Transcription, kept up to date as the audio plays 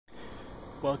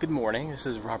Well, good morning. This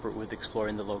is Robert with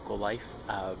Exploring the Local Life.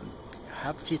 I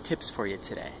have a few tips for you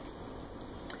today.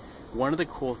 One of the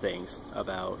cool things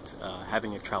about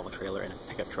having a travel trailer and a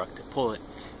pickup truck to pull it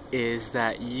is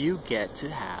that you get to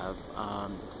have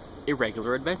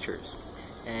irregular adventures.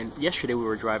 And yesterday we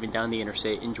were driving down the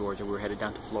interstate in Georgia. We were headed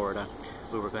down to Florida.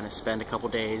 We were going to spend a couple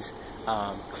days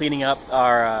cleaning up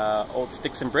our old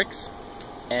sticks and bricks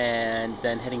and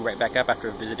then heading right back up after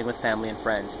visiting with family and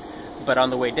friends. But on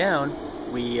the way down,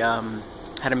 we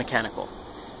had a mechanical.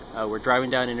 We're driving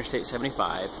down Interstate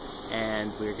 75 and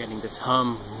we're getting this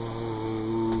hum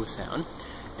sound.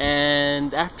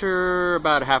 And after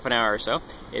about half an hour or so,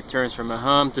 it turns from a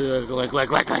hum to a glug.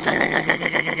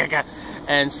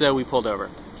 And so we pulled over.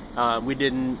 We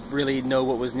didn't really know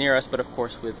what was near us, but of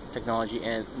course with technology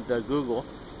and the Google,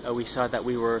 we saw that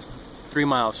we were 3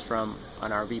 miles from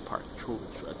an RV park,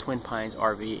 Twin Pines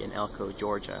RV in Elko,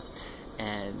 Georgia.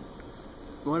 And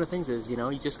one of the things is, you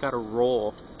just got to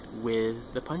roll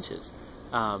with the punches.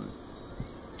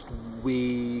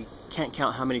 We can't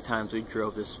count how many times we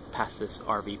drove past this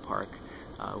RV park,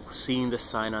 seeing the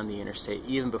sign on the interstate,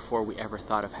 even before we ever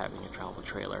thought of having a travel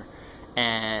trailer.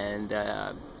 And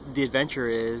the adventure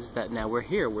is that now we're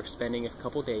here. We're spending a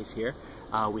couple days here.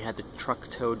 We had the truck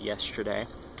towed yesterday,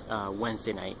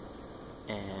 Wednesday night.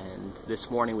 And this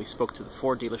morning we spoke to the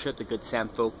Ford dealership. The Good Sam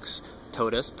folks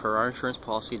towed us per our insurance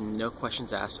policy, no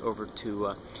questions asked, over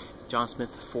to John Smith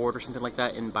Ford or something like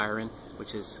that in Byron,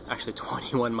 which is actually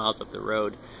 21 miles up the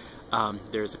road.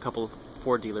 There's a couple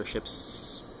Ford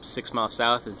dealerships 6 miles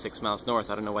south and 6 miles north.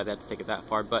 I don't know why they had to take it that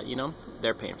far, but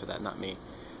they're paying for that, not me.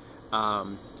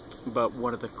 But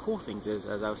one of the cool things is,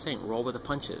 as I was saying, roll with the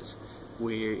punches.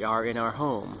 We are in our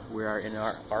home. We are in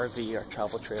our RV, our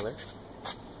travel trailer.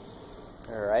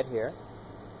 Right here,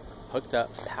 hooked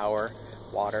up, power,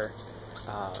 water,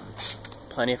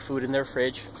 plenty of food in their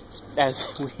fridge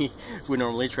as we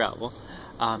normally travel.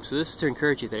 So this is to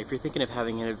encourage you that if you're thinking of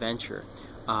having an adventure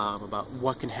about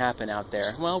what can happen out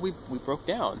there, well, we broke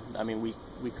down. I mean,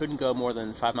 we couldn't go more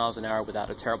than 5 miles an hour without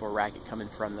a terrible racket coming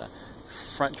from the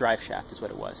front drive shaft is what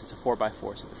it was. It's a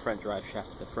 4x4, so the front drive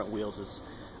shaft, the front wheels is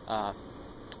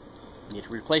need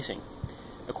replacing.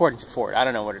 According to Ford, I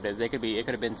don't know what it is. It could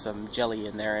have been some jelly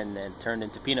in there and then turned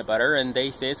into peanut butter, and they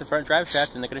say it's a front drive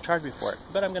shaft and they're going to charge me for it.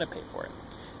 But I'm going to pay for it.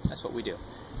 That's what we do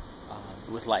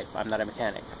with life. I'm not a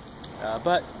mechanic.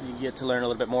 But you get to learn a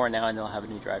little bit more now, and they'll have a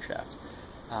new drive shaft.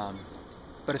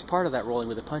 But as part of that rolling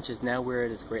with the punches, now we're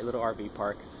at this great little RV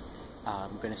park.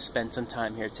 I'm going to spend some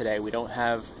time here today. We don't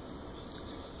have,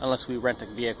 unless we rent a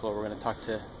vehicle, we're going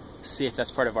to see if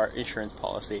that's part of our insurance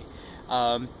policy.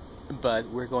 But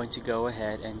we're going to go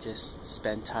ahead and just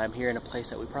spend time here in a place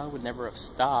that we probably would never have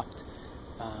stopped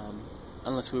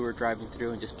unless we were driving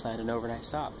through and just planned an overnight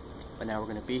stop. But now we're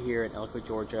going to be here in Elko,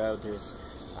 Georgia. There's,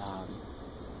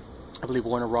 I believe,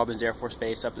 Warner Robins Air Force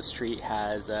Base up the street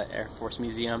has an Air Force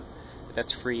Museum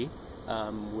that's free.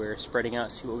 We're spreading out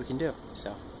to see what we can do.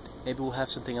 So maybe we'll have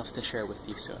something else to share with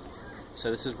you soon. So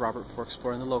this is Robert for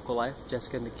Exploring the Local Life.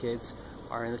 Jessica and the kids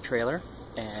are in the trailer,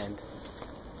 and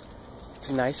it's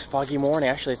a nice foggy morning.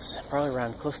 Actually, it's probably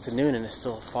around close to noon and it's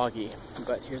still foggy.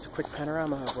 But here's a quick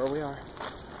panorama of where we are.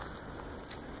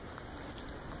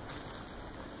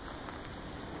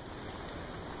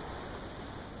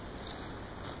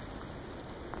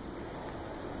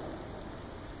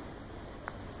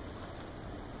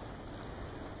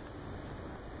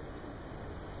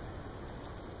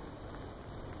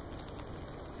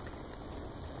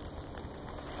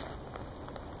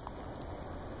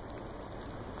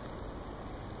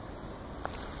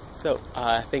 So,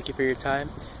 thank you for your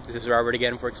time. This is Robert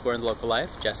again for Exploring the Local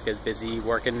Life. Jessica's busy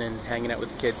working and hanging out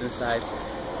with the kids inside.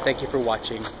 Thank you for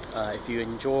watching. If you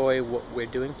enjoy what we're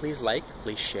doing, please like,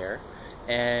 please share.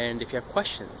 And if you have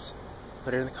questions,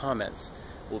 put it in the comments.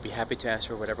 We'll be happy to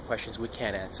answer whatever questions we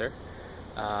can answer.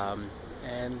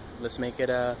 And let's make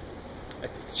it a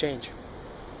exchange.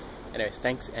 Anyways,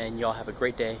 thanks, and y'all have a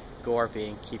great day. Go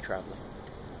RVing, keep traveling.